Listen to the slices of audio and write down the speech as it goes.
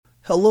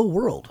Hello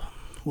world.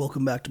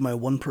 Welcome back to my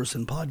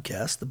one-person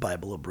podcast, The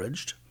Bible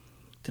Abridged.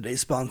 Today's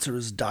sponsor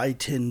is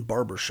Dye-Tin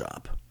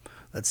Barbershop.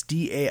 That's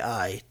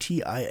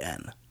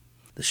D-A-I-T-I-N.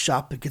 The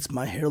shop that gets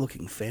my hair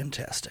looking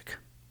fantastic.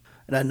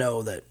 And I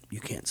know that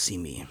you can't see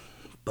me,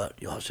 but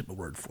you'll have to take my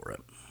word for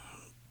it.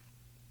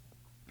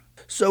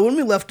 So when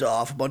we left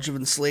off, a bunch of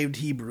enslaved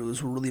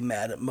Hebrews were really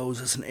mad at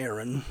Moses and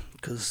Aaron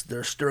because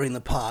their stirring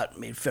the pot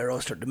made Pharaoh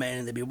start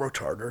demanding they be worked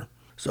harder.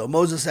 So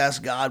Moses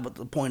asked God what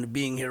the point of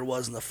being here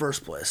was in the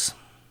first place.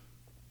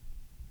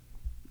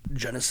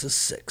 Genesis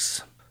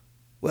 6.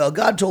 Well,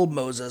 God told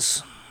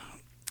Moses,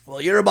 "Well,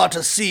 you're about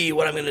to see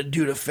what I'm going to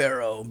do to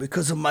Pharaoh.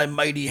 Because of my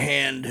mighty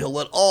hand, he'll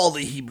let all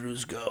the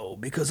Hebrews go,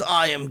 because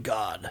I am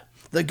God,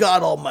 the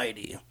God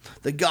Almighty,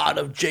 the God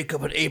of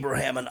Jacob and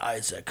Abraham and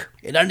Isaac.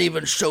 And I didn't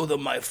even show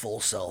them my full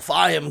self.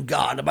 I am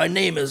God, and my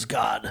name is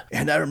God.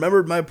 And I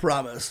remembered my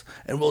promise,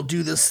 and will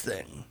do this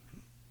thing.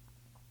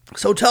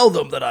 So tell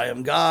them that I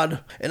am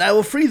God, and I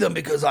will free them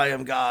because I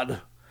am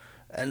God.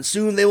 And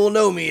soon they will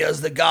know me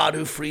as the God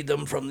who freed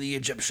them from the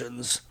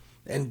Egyptians,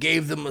 and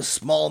gave them a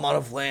small amount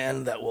of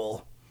land that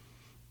will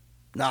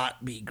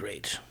not be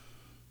great.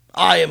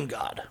 I am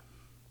God."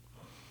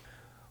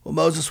 Well,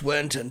 Moses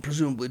went and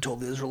presumably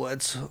told the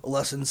Israelites a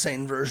less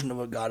insane version of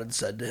what God had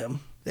said to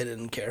him. They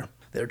didn't care.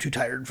 They were too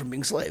tired from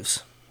being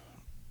slaves.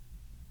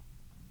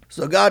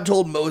 So God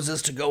told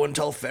Moses to go and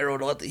tell Pharaoh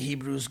to let the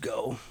Hebrews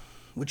go,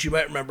 which you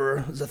might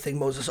remember is a thing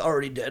Moses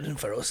already did, and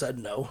Pharaoh said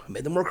no, and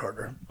made them work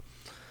harder.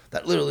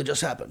 That literally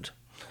just happened.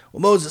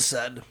 Well, Moses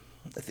said,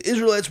 "If the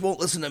Israelites won't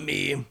listen to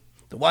me,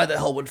 then why the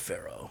hell would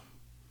Pharaoh?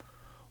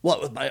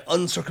 What, with my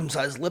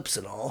uncircumcised lips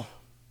and all?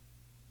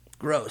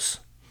 Gross,"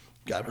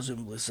 God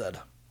presumably said.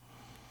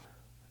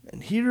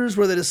 And here's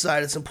where they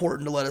decide it's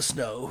important to let us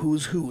know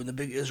who's who in the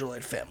big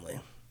Israelite family.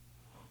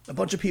 A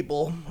bunch of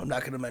people, I'm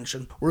not going to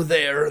mention, were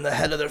there, and the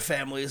head of their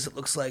families, it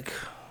looks like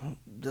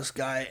this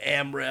guy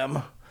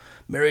Amram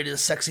married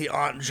his sexy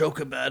aunt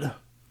Jochebed,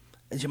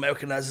 as you might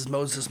recognize as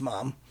Moses'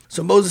 mom.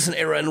 So Moses and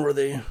Aaron were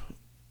the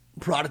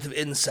product of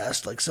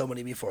incest, like so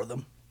many before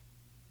them.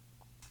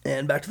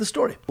 And back to the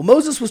story. Well,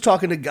 Moses was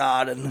talking to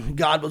God, and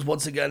God was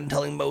once again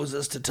telling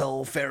Moses to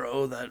tell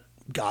Pharaoh that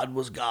God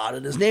was God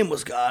and his name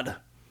was God.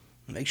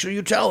 "Make sure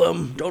you tell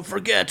him, don't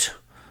forget,"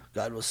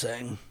 God was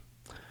saying.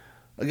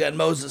 Again,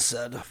 Moses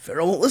said,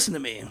 "Pharaoh won't listen to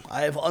me.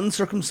 I have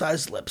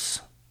uncircumcised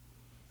lips."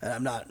 And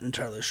I'm not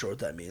entirely sure what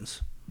that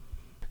means.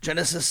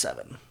 Genesis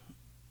 7.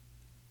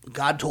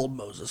 God told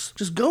Moses,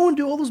 "Just go and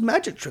do all those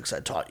magic tricks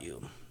I taught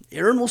you.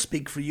 Aaron will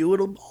speak for you.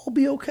 It'll all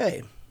be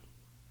okay."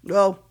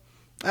 Well,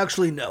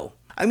 actually, no.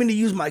 I'm going to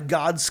use my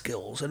God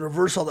skills and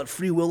reverse all that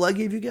free will I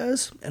gave you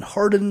guys and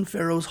harden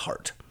Pharaoh's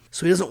heart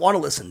so he doesn't want to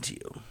listen to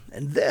you.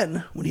 And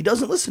then, when he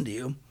doesn't listen to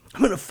you,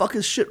 I'm going to fuck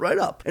his shit right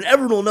up. And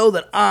everyone will know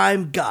that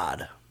I'm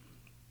God.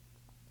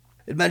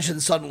 It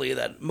mentioned suddenly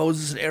that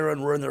Moses and Aaron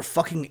were in their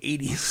fucking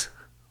 80s.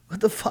 What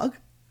the fuck?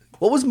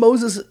 What was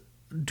Moses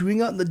doing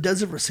out in the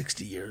desert for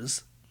 60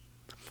 years?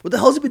 What the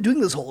hell has he been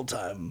doing this whole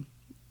time?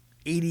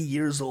 80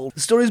 years old. The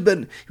story's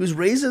been, he was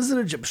raised as an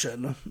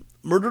Egyptian,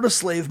 murdered a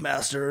slave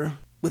master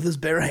with his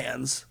bare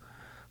hands,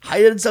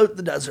 hides out in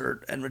the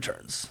desert, and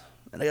returns.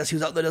 And I guess he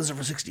was out in the desert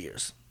for 60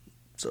 years.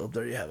 So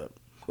there you have it.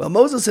 Well,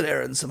 Moses and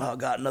Aaron somehow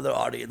got another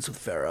audience with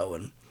Pharaoh,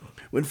 and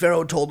when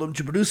Pharaoh told him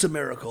to produce a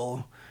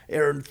miracle,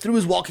 Aaron threw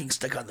his walking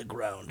stick on the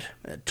ground,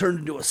 and it turned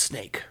into a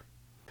snake.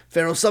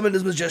 Pharaoh summoned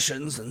his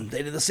magicians, and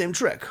they did the same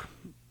trick.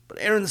 But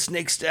Aaron's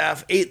snake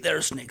staff ate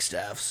their snake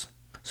staffs.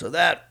 So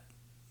that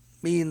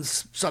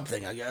means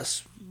something, I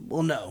guess.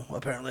 Well, no,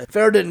 apparently.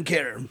 Pharaoh didn't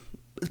care.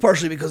 It's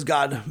partially because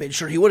God made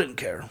sure he wouldn't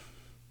care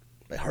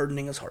by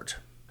hardening his heart.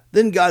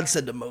 Then God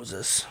said to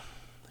Moses,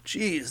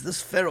 "Geez,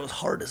 this Pharaoh's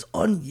heart is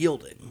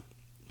unyielding.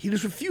 He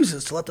just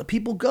refuses to let the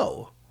people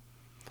go."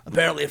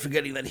 Apparently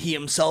forgetting that he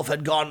himself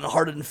had gone and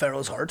hardened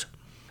Pharaoh's heart.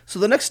 So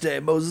the next day,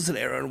 Moses and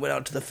Aaron went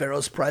out to the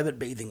Pharaoh's private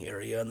bathing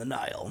area in the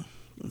Nile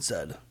and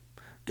said,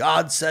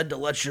 "God said to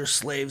let your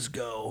slaves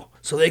go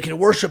so they can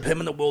worship him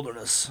in the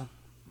wilderness.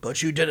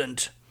 But you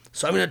didn't.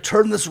 So I'm going to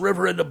turn this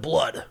river into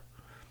blood.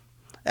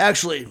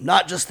 Actually,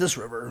 not just this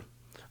river.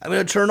 I'm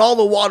going to turn all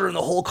the water in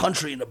the whole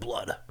country into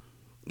blood.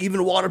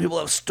 Even water people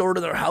have stored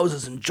in their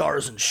houses in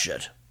jars and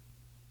shit."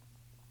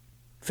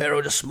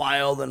 Pharaoh just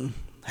smiled and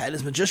had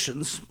his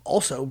magicians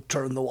also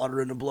turn the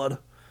water into blood.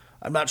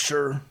 I'm not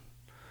sure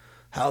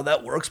how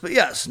that works, but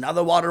yes, now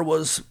the water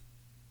was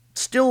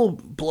still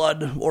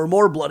blood or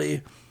more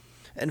bloody,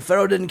 and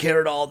Pharaoh didn't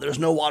care at all. There's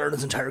no water in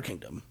his entire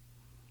kingdom.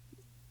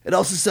 It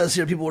also says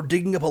here people were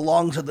digging up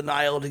alongside the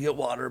Nile to get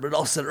water, but it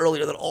also said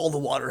earlier that all the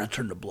water had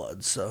turned to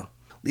blood, so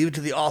leave it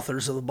to the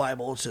authors of the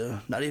Bible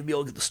to not even be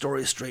able to get the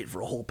story straight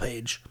for a whole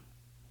page.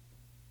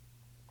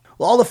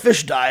 Well, all the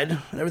fish died,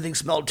 and everything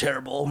smelled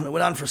terrible, and it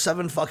went on for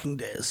 7 fucking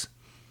days,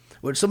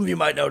 which some of you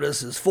might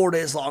notice is 4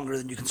 days longer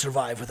than you can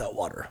survive without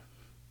water.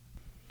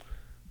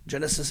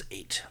 Genesis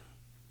 8.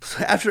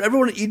 After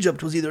everyone in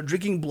Egypt was either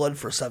drinking blood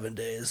for 7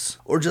 days,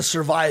 or just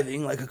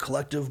surviving like a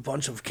collective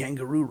bunch of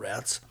kangaroo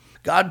rats,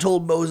 God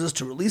told Moses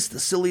to release the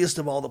silliest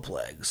of all the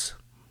plagues.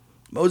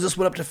 Moses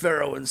went up to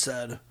Pharaoh and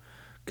said,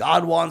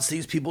 God wants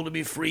these people to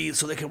be free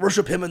so they can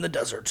worship him in the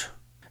desert.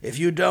 If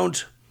you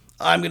don't,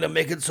 I'm going to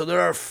make it so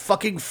there are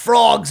fucking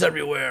frogs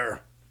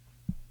everywhere.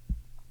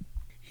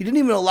 He didn't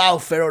even allow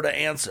Pharaoh to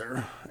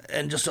answer,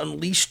 and just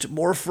unleashed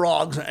more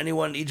frogs than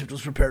anyone in Egypt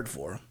was prepared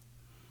for.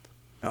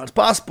 Now, it's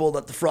possible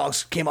that the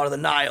frogs came out of the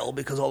Nile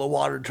because all the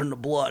water turned to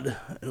blood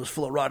and it was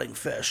full of rotting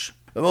fish,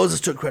 but Moses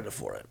took credit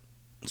for it.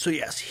 So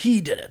yes,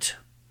 he did it.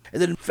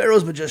 And then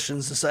Pharaoh's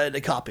magicians decided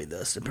to copy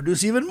this and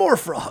produce even more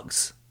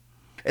frogs.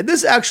 And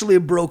this actually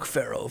broke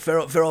Pharaoh.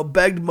 Pharaoh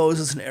begged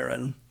Moses and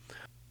Aaron,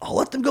 I'll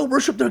let them go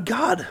worship their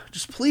God.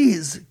 Just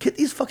please, get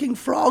these fucking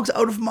frogs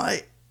out of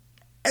my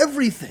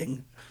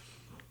everything.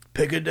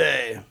 Pick a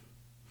day.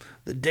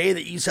 The day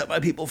that you set my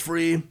people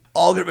free,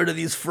 I'll get rid of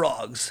these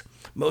frogs,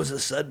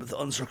 Moses said with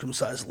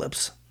uncircumcised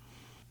lips.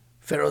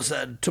 Pharaoh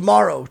said,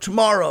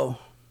 tomorrow.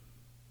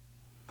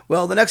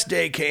 Well, the next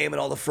day came and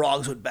all the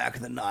frogs went back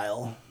in the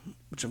Nile,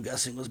 which I'm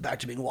guessing was back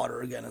to being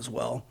water again as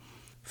well.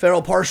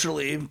 Pharaoh,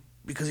 partially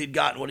because he'd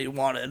gotten what he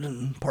wanted,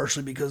 and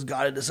partially because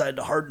God had decided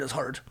to harden his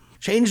heart,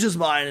 changed his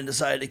mind and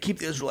decided to keep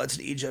the Israelites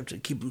in Egypt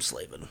and keep them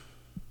slaving.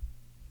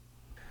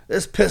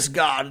 This pissed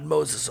God and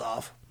Moses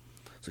off.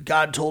 So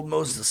God told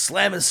Moses to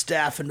slam his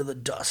staff into the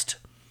dust.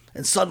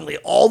 And suddenly,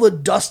 all the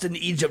dust in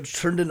Egypt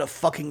turned into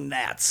fucking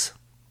gnats.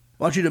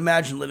 I want you to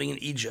imagine living in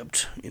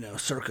Egypt,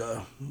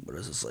 circa,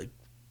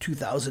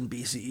 2000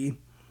 BCE.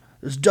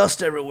 There's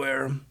dust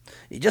everywhere.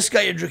 You just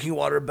got your drinking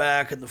water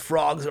back, and the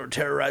frogs that were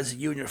terrorizing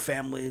you and your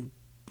family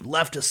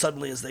left as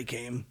suddenly as they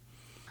came.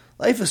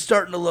 Life is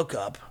starting to look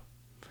up.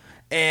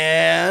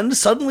 And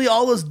suddenly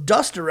all this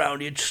dust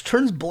around you just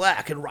turns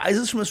black and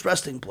rises from its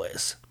resting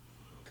place.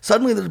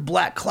 Suddenly there's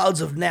black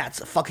clouds of gnats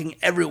fucking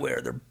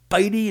everywhere. They're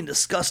bitey and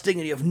disgusting,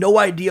 and you have no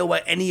idea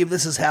why any of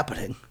this is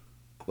happening.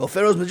 Well,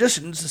 Pharaoh's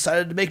magicians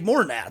decided to make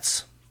more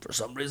gnats, for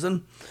some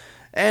reason,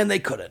 and they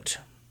couldn't.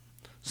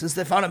 Since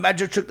they found a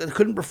magic trick that they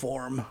couldn't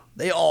perform,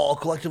 they all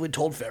collectively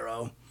told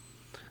Pharaoh,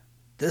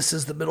 this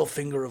is the middle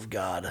finger of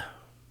God.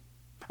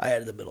 I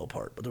added the middle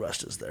part, but the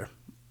rest is there.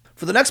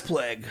 For the next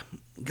plague,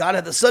 God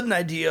had the sudden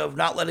idea of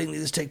not letting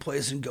these take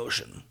place in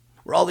Goshen,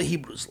 where all the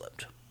Hebrews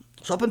lived.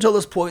 So up until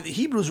this point, the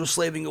Hebrews were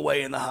slaving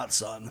away in the hot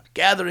sun,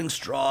 gathering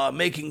straw,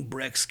 making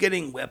bricks,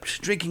 getting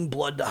whipped, drinking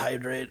blood to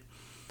hydrate,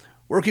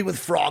 working with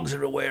frogs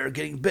everywhere,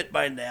 getting bit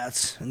by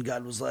gnats, and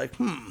God was like,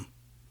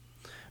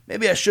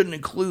 maybe I shouldn't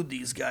include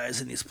these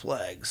guys in these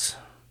plagues.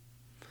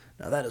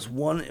 Now that is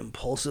one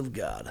impulsive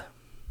God.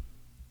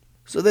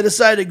 So they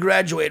decided to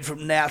graduate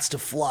from gnats to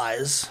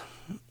flies.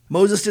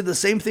 Moses did the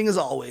same thing as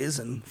always,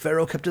 and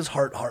Pharaoh kept his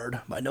heart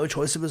hard by no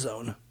choice of his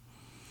own.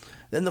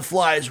 Then the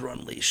flies were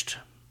unleashed.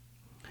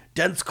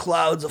 Dense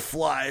clouds of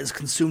flies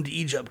consumed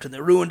Egypt, and they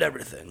ruined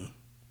everything.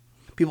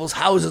 People's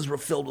houses were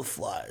filled with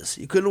flies.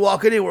 You couldn't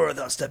walk anywhere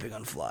without stepping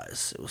on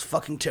flies. It was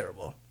fucking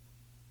terrible.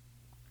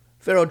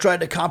 Pharaoh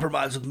tried to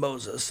compromise with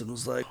Moses and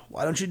was like,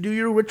 why don't you do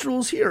your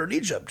rituals here in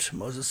Egypt?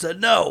 Moses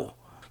said, no,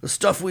 the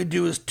stuff we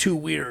do is too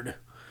weird.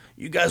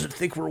 You guys would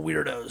think we're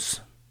weirdos.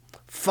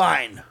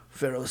 Fine,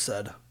 Pharaoh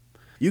said.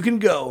 You can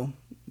go,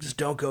 just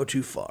don't go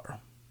too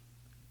far.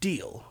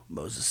 Deal,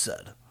 Moses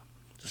said.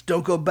 Just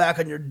don't go back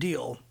on your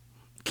deal.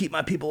 Keep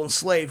my people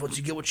enslaved once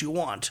you get what you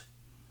want.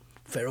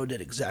 Pharaoh did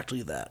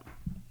exactly that.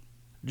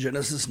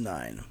 Genesis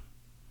 9.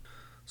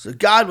 So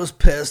God was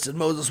pissed, and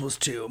Moses was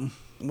too.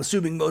 I'm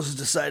assuming Moses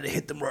decided to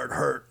hit them where it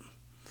hurt.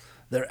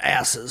 Their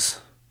asses.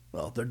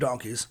 Well, their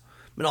donkeys.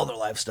 And all their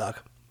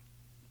livestock.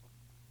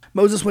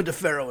 Moses went to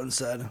Pharaoh and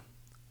said,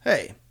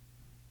 hey,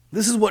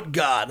 this is what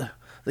God,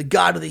 the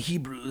God of the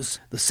Hebrews,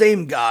 the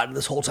same God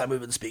this whole time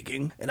we've been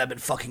speaking, and I've been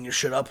fucking your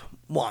shit up,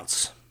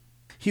 wants.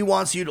 He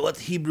wants you to let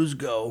the Hebrews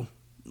go,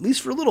 at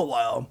least for a little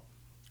while,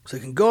 so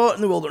they can go out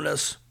in the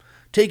wilderness,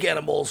 take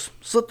animals,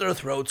 slit their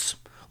throats,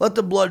 let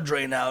the blood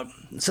drain out,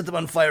 and set them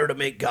on fire to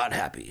make God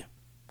happy.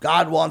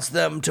 God wants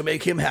them to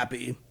make him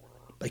happy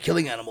by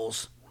killing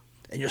animals,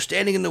 and you're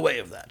standing in the way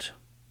of that.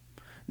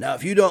 Now,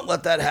 if you don't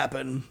let that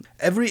happen,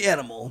 every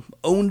animal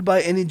owned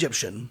by an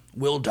Egyptian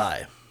will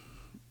die.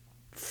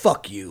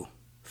 Fuck you,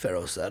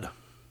 Pharaoh said.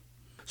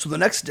 So the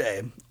next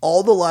day,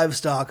 all the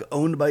livestock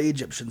owned by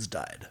Egyptians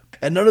died,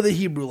 and none of the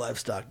Hebrew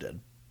livestock did.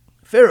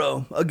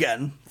 Pharaoh,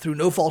 again, through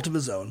no fault of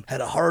his own,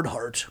 had a hard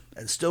heart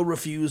and still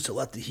refused to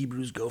let the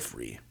Hebrews go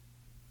free.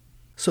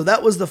 So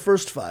that was the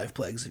first 5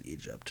 plagues of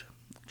Egypt.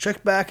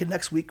 Check back in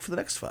next week for the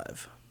next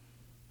 5.